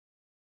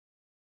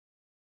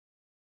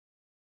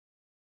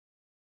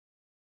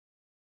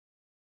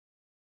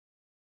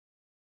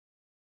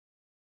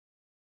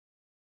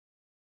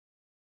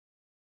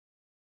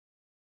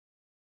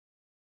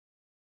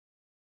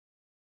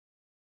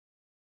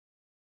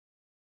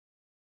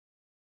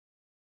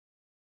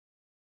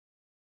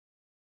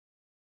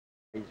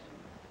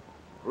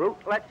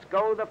Ruth lets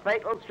go the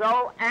fatal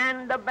throw,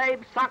 and the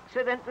Babe socks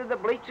it into the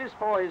bleachers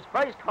for his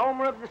first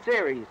homer of the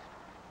series.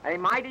 A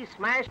mighty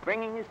smash,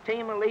 bringing his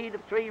team a lead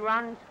of 3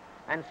 runs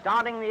and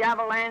starting the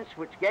avalanche,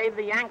 which gave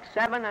the Yanks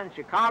 7 and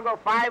Chicago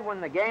 5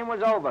 when the game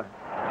was over.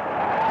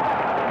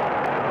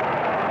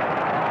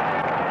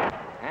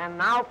 And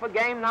now for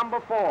game number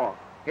 4.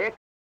 Here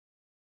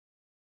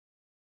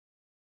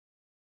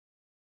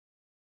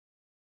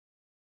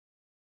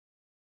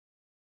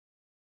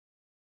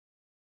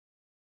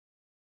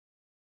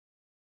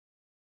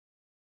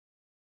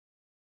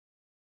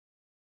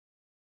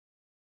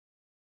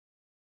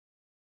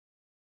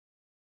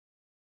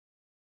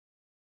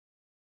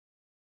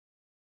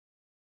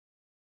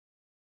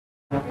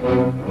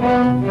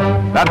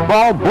That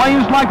ball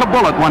blazed like a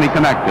bullet when he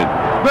connected.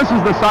 This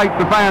is the sight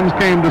the fans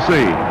came to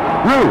see.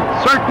 Ruth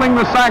circling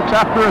the sacks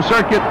after a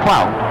circuit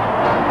clout.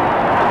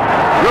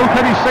 Ruth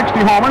hit his 60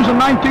 homers in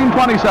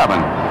 1927.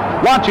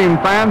 Watch him,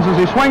 fans, as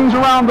he swings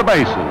around the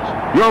bases.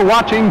 You're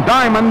watching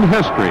Diamond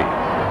history.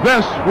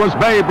 This was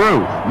Babe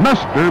Ruth,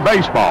 Mr.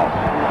 Baseball.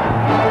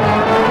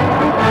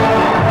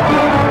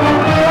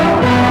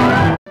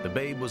 The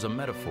Babe was a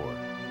metaphor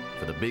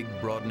for the big,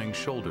 broadening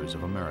shoulders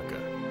of America.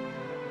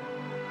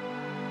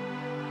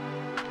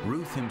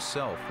 Ruth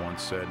himself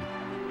once said,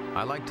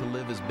 "I like to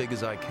live as big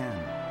as I can."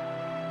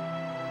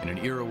 In an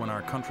era when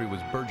our country was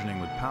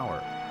burgeoning with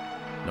power,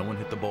 no one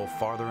hit the ball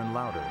farther and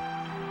louder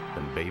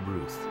than Babe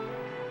Ruth.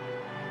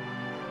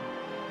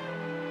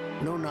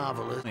 No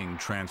novelist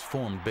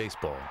Transformed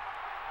baseball.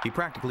 He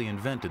practically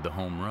invented the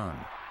home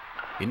run.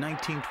 In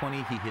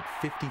 1920, he hit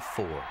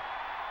 54,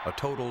 a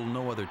total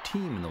no other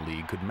team in the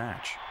league could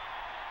match.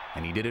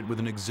 And he did it with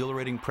an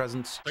exhilarating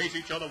presence. Face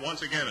each other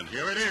once again, and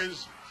here it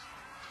is.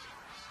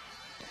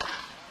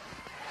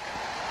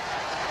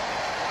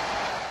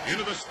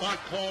 Into the spot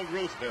called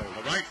Ruthville,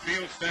 the right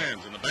field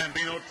stands, and the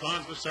Bambino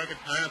trods the circuit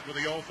path with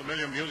the old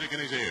familiar music in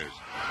his ears.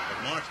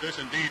 But marks this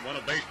indeed one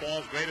of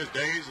baseball's greatest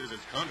days is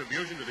its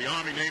contribution to the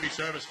Army-Navy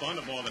Service Fund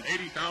of more than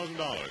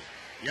 $80,000.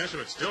 Yes, sir,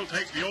 it still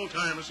takes the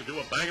old-timers to do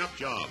a bang-up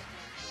job.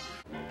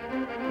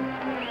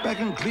 back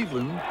in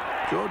Cleveland,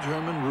 George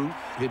Herman Ruth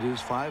hit his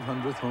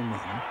 500th home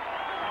run.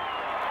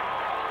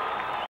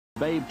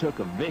 Babe took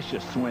a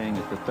vicious swing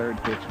at the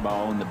third pitch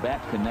ball, and the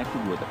bat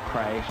connected with a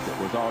crash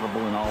that was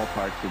audible in all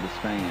parts of the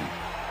stand.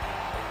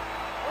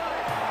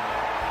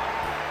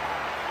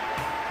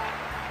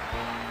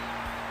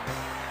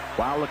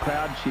 While the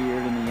crowd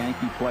cheered and the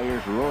Yankee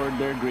players roared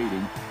their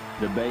greeting,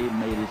 the Babe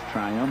made his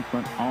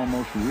triumphant,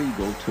 almost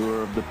regal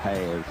tour of the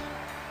paths.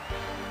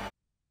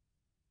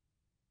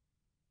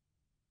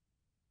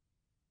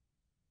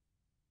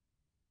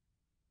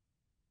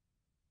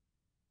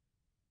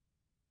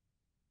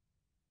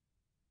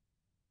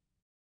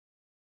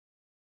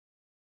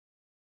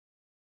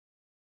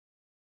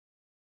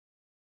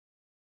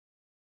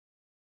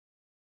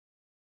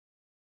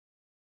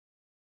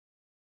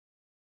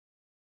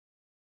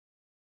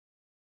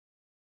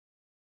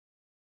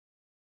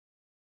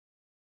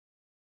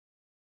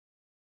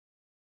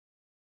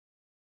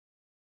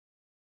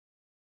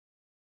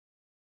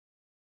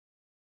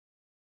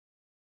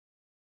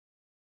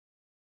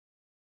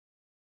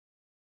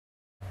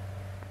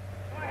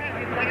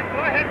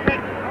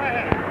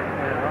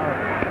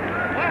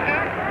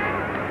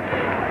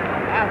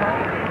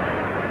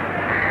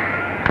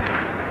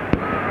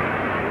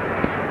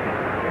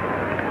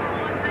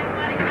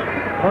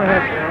 Go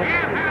ahead, Bill.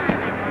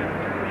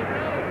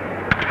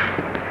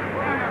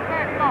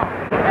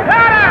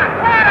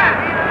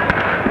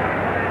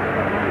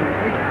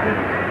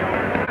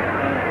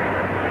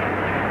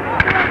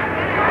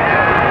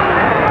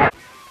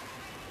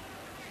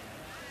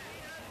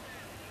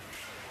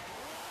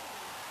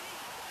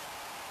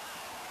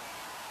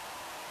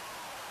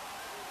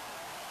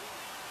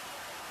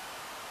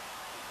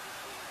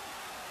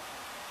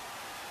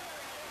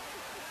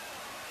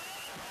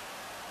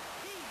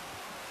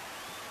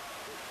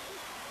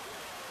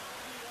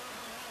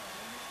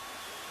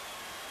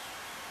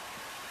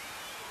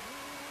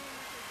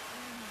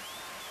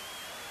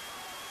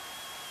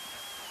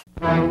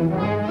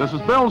 This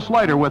is Bill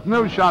Slater with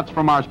news shots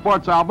from our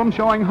sports album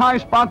showing high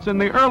spots in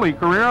the early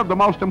career of the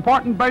most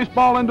important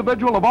baseball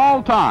individual of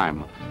all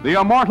time, the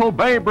immortal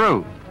Babe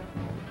Ruth.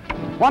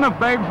 One of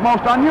Babe's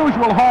most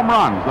unusual home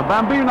runs, the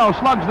Bambino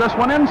slugs this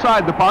one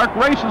inside the park,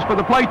 races for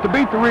the plate to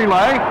beat the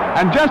relay,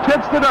 and just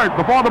hits the dirt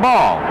before the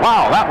ball.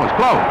 Wow, that was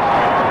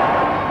close.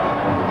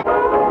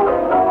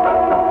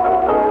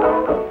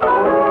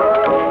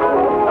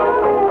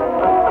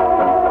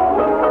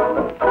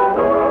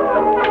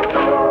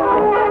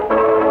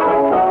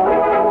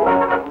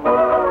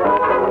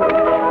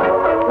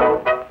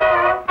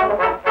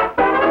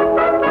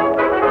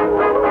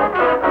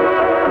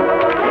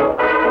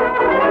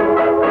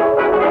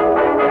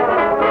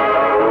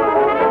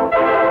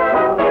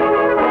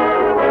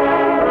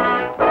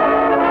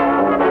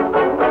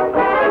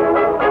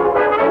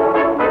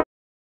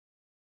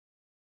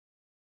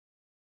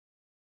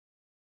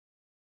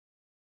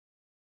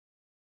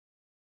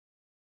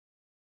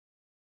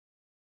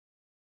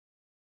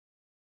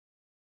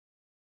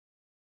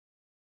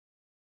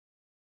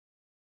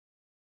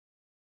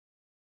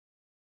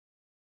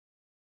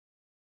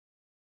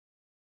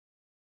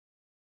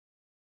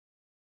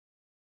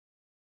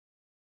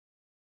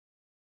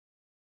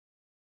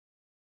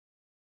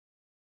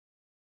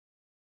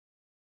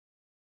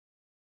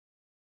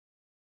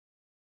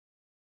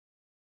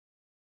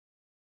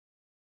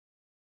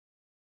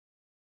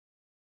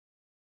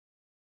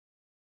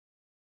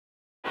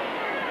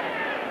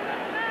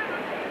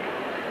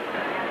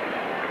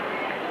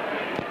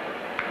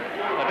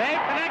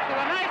 to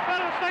a nice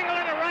little single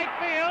into right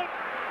field.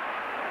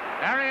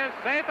 There he is,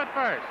 safe at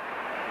first.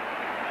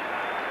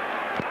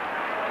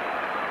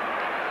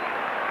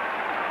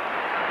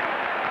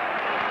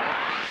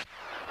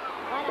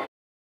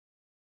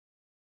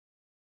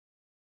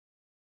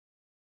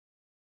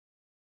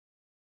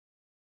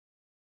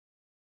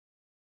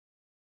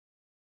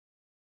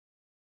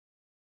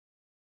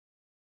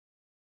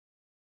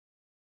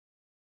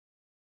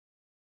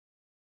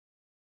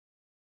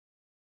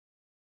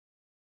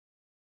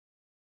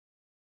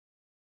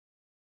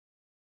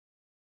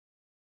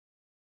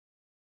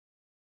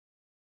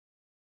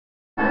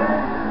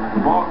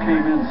 The ball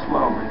came in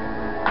slowly,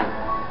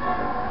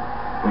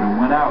 but it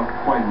went out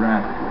quite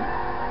rapidly.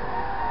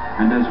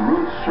 And as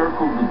Ruth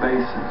circled the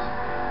bases,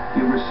 he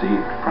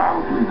received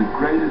probably the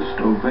greatest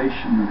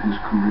ovation of his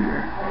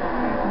career.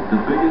 The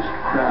biggest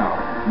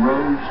crowd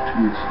rose to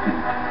its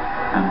feet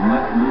and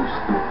let loose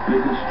the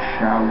biggest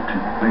shout in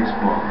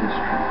baseball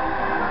history.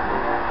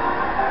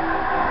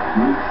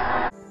 Ruth.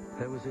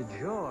 There was a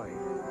joy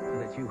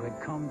that you had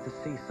come to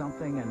see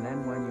something, and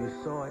then when you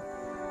saw it,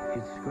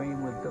 you'd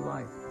scream with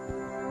delight.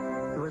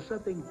 There was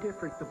something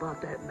different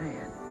about that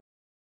man.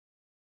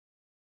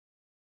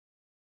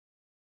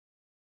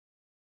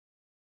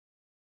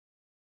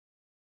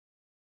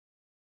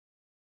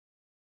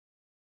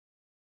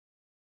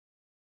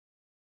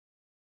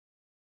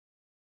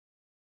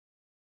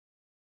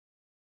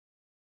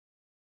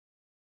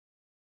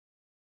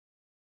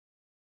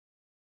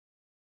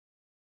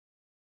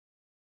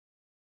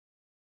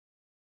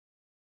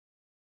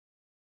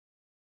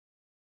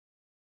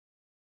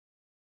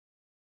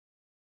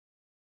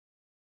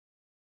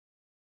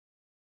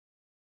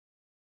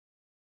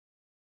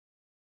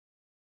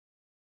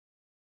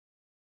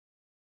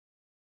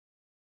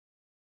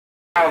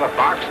 Out of the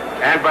box,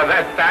 and by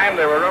that time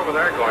they were over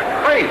there going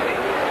crazy.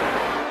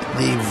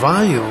 The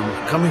volume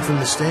coming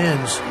from the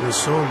stands was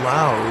so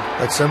loud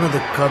that some of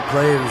the Cub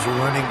players were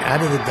running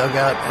out of the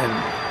dugout and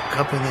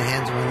cupping their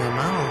hands around their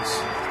mouths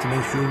to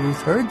make sure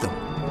Ruth heard them.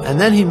 And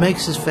then he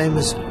makes his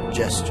famous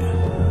gesture.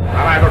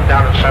 Well, I looked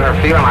down at center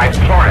field and I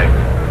tore it.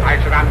 I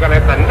said, I'm going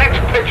to hit the next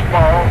pitch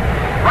ball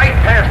right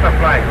past the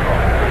flagpole.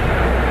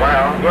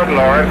 Well, good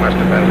Lord, must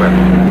have been with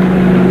me.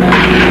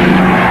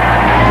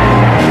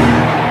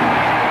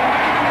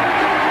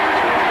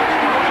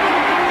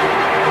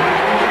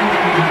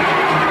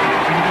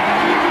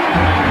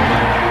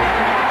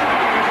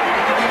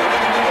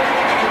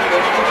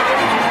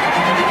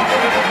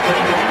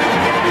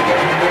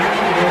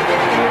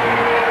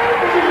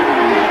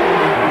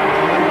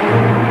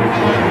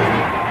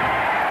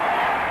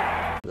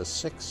 A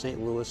sick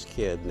St. Louis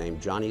kid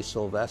named Johnny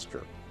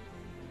Sylvester,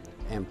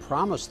 and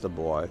promised the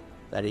boy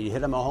that he'd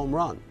hit him a home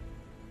run,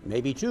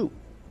 maybe 2.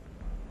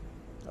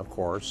 Of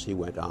course, he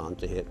went on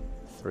to hit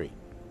 3.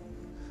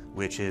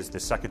 Which is the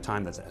second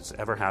time that's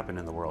ever happened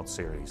in the World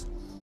Series.